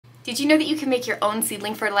Did you know that you can make your own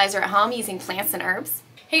seedling fertilizer at home using plants and herbs?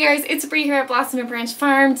 Hey guys, it's Bree here at Blossom and Branch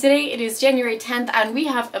Farm. Today it is January 10th and we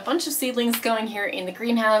have a bunch of seedlings going here in the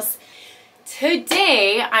greenhouse.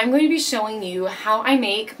 Today I'm going to be showing you how I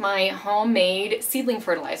make my homemade seedling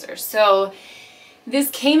fertilizer. So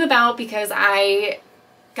this came about because I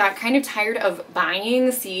got kind of tired of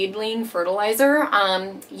buying seedling fertilizer.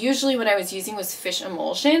 Usually what I was using was fish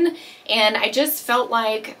emulsion, and I just felt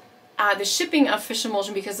like the shipping of fish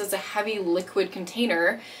emulsion, because it's a heavy liquid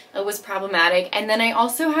container, was problematic. And then I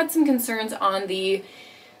also had some concerns on the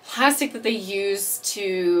plastic that they use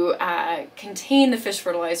to contain the fish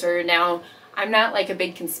fertilizer. Now, I'm not like a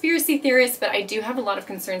big conspiracy theorist, but I do have a lot of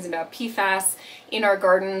concerns about PFAS in our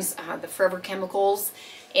gardens, the forever chemicals.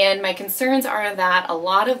 And my concerns are that a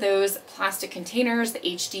lot of those plastic containers, the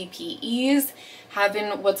HDPEs, have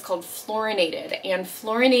been what's called fluorinated. And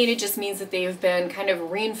fluorinated just means that they've been kind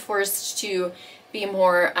of reinforced to be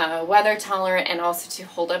more weather tolerant and also to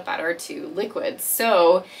hold up better to liquids.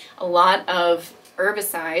 So a lot of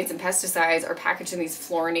herbicides and pesticides are packaged in these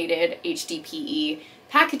fluorinated HDPE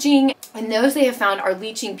packaging, and those they have found are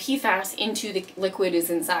leaching PFAS into the liquid is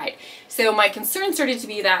inside. So my concern started to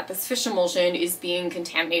be that this fish emulsion is being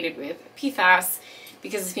contaminated with PFAS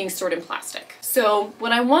because it's being stored in plastic. So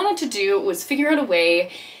what I wanted to do was figure out a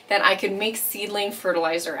way that I could make seedling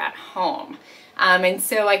fertilizer at home. And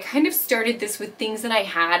so I kind of started this with things that I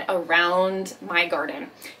had around my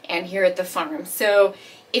garden and here at the farm. So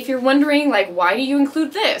if you're wondering, like, why do you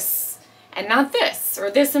include this and not this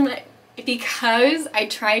or this and that? Because I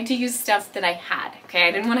tried to use stuff that I had, okay?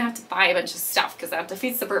 I didn't want to have to buy a bunch of stuff because that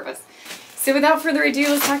defeats the purpose. So without further ado,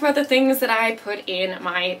 let's talk about the things that I put in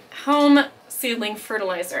my home seedling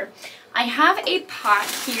fertilizer. I have a pot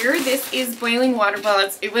here. This is boiling water.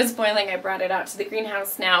 Well, it was boiling. I brought it out to the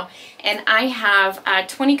greenhouse now. And I have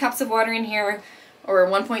 20 cups of water in here, or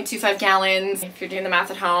 1.25 gallons if you're doing the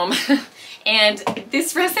math at home. And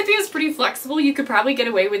this recipe is pretty flexible. You could probably get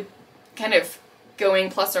away with kind of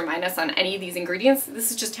going plus or minus on any of these ingredients.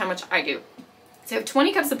 This is just how much I do. So I have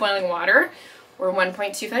 20 cups of boiling water, or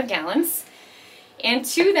 1.25 gallons. And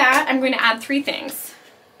to that, I'm going to add three things.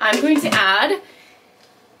 I'm going to add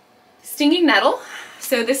stinging nettle.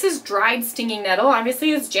 So this is dried stinging nettle.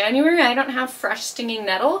 Obviously it's January, I don't have fresh stinging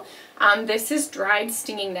nettle. This is dried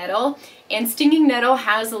stinging nettle, and stinging nettle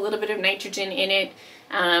has a little bit of nitrogen in it.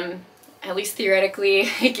 At least theoretically,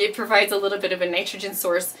 it provides a little bit of a nitrogen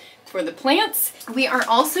source for the plants. We are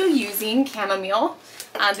also using chamomile.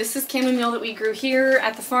 This is chamomile that we grew here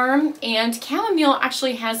at the farm, and chamomile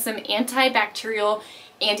actually has some antibacterial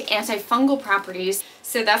and antifungal properties,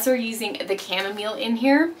 so that's why we're using the chamomile in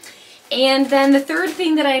here. And then the third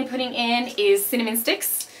thing that I'm putting in is cinnamon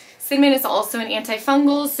sticks. Cinnamon is also an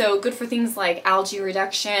antifungal, so good for things like algae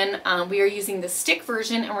reduction. We are using the stick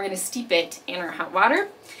version, and we're going to steep it in our hot water.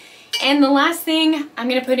 And the last thing I'm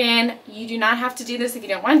going to put in, you do not have to do this if you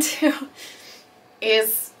don't want to,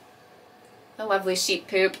 is a lovely sheep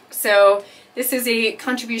poop. So this is a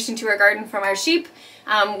contribution to our garden from our sheep.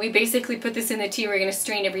 We basically put this in the tea. We're going to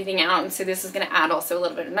strain everything out, and so this is going to add also a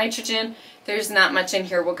little bit of nitrogen. There's not much in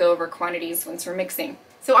here. We'll go over quantities once we're mixing.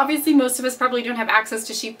 So obviously most of us probably don't have access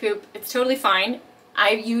to sheep poop. It's totally fine.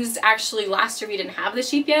 I used, actually last year we didn't have the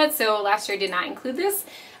sheep yet, so last year I did not include this.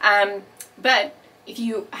 But if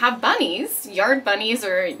you have bunnies, yard bunnies,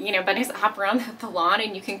 or bunnies that hop around the lawn,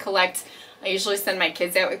 and you can collect, I usually send my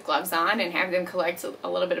kids out with gloves on and have them collect a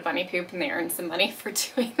little bit of bunny poop, and they earn some money for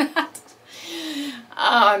doing that.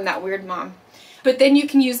 Oh, I'm that weird mom. But then you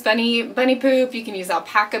can use bunny poop, you can use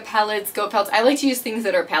alpaca pellets, goat pellets. I like to use things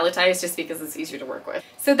that are pelletized just because it's easier to work with.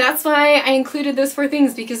 So that's why I included those four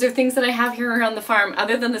things, because they're things that I have here around the farm,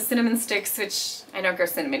 other than the cinnamon sticks, which I don't grow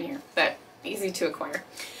cinnamon here, but easy to acquire.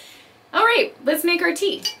 All right, let's make our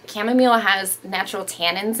tea. Chamomile has natural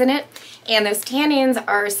tannins in it, and those tannins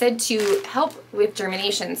are said to help with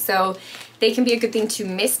germination. So they can be a good thing to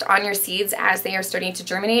mist on your seeds as they are starting to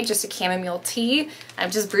germinate. Just a chamomile tea.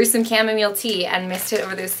 Just brew some chamomile tea and mist it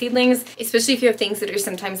over those seedlings, especially if you have things that are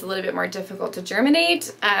sometimes a little bit more difficult to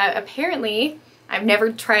germinate. Apparently, I've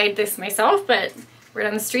never tried this myself, but word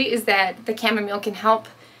on the street is that the chamomile can help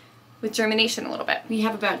with germination a little bit. We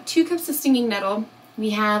have about 2 cups of stinging nettle.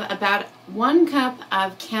 We have about 1 cup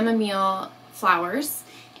of chamomile flowers,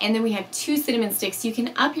 and then we have 2 cinnamon sticks. You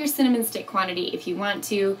can up your cinnamon stick quantity if you want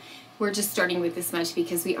to. We're just starting with this much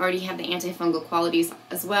because we already have the antifungal qualities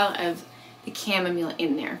as well as the chamomile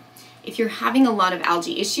in there. If you're having a lot of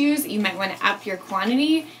algae issues, you might want to up your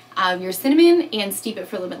quantity of your cinnamon and steep it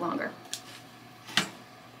for a little bit longer.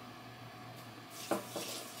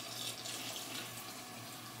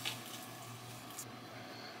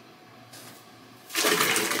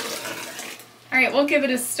 Alright, we'll give it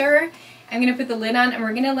a stir. I'm going to put the lid on and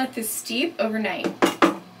we're going to let this steep overnight.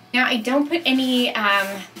 Now I don't put any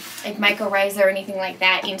like mycorrhizae or anything like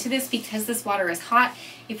that into this because this water is hot.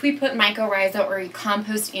 If we put mycorrhizae or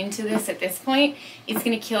compost into this at this point, it's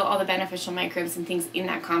going to kill all the beneficial microbes and things in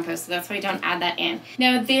that compost, so that's why I don't add that in.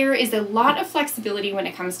 Now there is a lot of flexibility when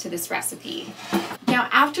it comes to this recipe. Now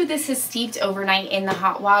after this has steeped overnight in the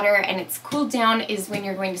hot water and it's cooled down is when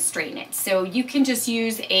you're going to strain it. So you can just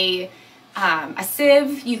use a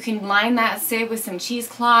sieve. You can line that sieve with some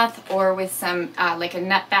cheesecloth or with some like a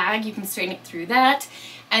nut bag. You can strain it through that,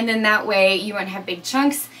 and then that way you won't have big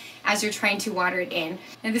chunks as you're trying to water it in.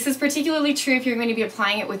 Now this is particularly true if you're going to be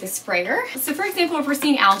applying it with a sprayer. So for example, if we're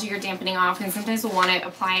seeing algae or dampening off, and sometimes we'll want to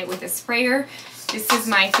apply it with a sprayer. This is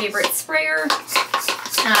my favorite sprayer.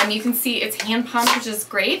 You can see it's hand pumped, which is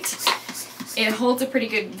great. It holds a pretty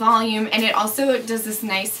good volume, and it also does this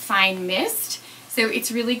nice fine mist. So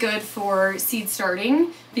it's really good for seed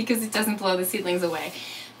starting because it doesn't blow the seedlings away.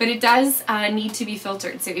 But it does need to be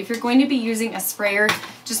filtered. So if you're going to be using a sprayer,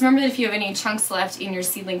 just remember that if you have any chunks left in your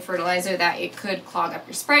seedling fertilizer, that it could clog up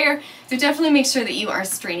your sprayer. So definitely make sure that you are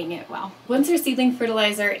straining it well. Once our seedling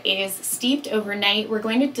fertilizer is steeped overnight, we're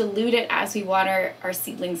going to dilute it as we water our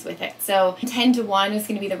seedlings with it. So 10 to 1 is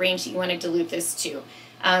going to be the range that you want to dilute this to.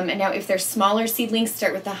 And now if they're smaller seedlings,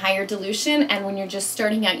 start with the higher dilution, and when you're just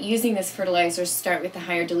starting out using this fertilizer, start with the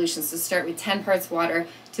higher dilution. So start with 10 parts water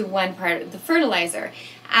to 1 part of the fertilizer.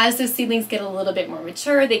 As those seedlings get a little bit more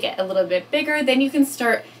mature, they get a little bit bigger, then you can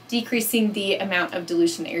start decreasing the amount of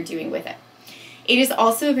dilution that you're doing with it. It is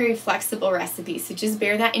also a very flexible recipe, so just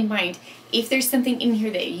bear that in mind. If there's something in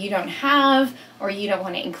here that you don't have or you don't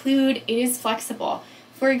want to include, it is flexible.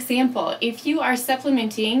 For example, if you are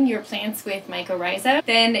supplementing your plants with mycorrhizae,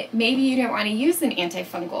 then maybe you don't want to use an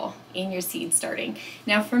antifungal in your seed starting.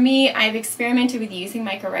 Now for me, I've experimented with using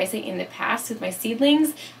mycorrhizae in the past with my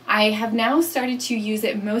seedlings. I have now started to use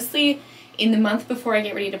it mostly in the month before I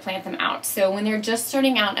get ready to plant them out. So when they're just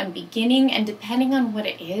starting out, I'm beginning, and depending on what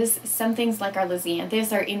it is, some things like our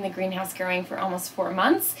lisianthus are in the greenhouse growing for almost 4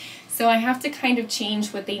 months. So I have to kind of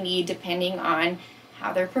change what they need depending on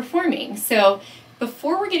how they're performing. So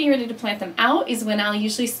before we're getting ready to plant them out is when I'll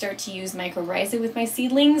usually start to use mycorrhizae with my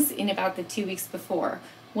seedlings in about the 2 weeks before,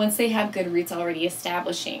 once they have good roots already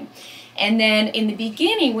establishing. And then in the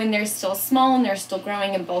beginning, when they're still small and they're still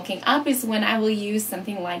growing and bulking up, is when I will use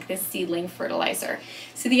something like this seedling fertilizer.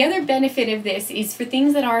 So the other benefit of this is for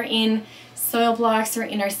things that are in soil blocks or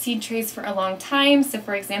in our seed trays for a long time. So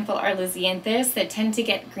for example, our lisianthus that tend to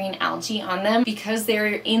get green algae on them because they're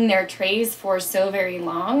in their trays for so very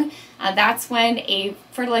long. That's when a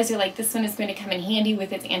fertilizer like this one is going to come in handy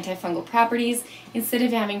with its antifungal properties instead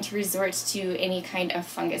of having to resort to any kind of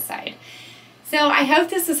fungicide. So I hope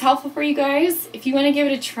this is helpful for you guys. If you want to give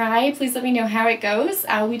it a try, please let me know how it goes.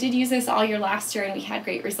 We did use this all year last year and we had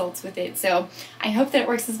great results with it. So I hope that it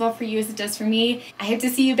works as well for you as it does for me. I hope to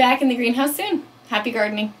see you back in the greenhouse soon. Happy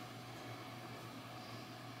gardening.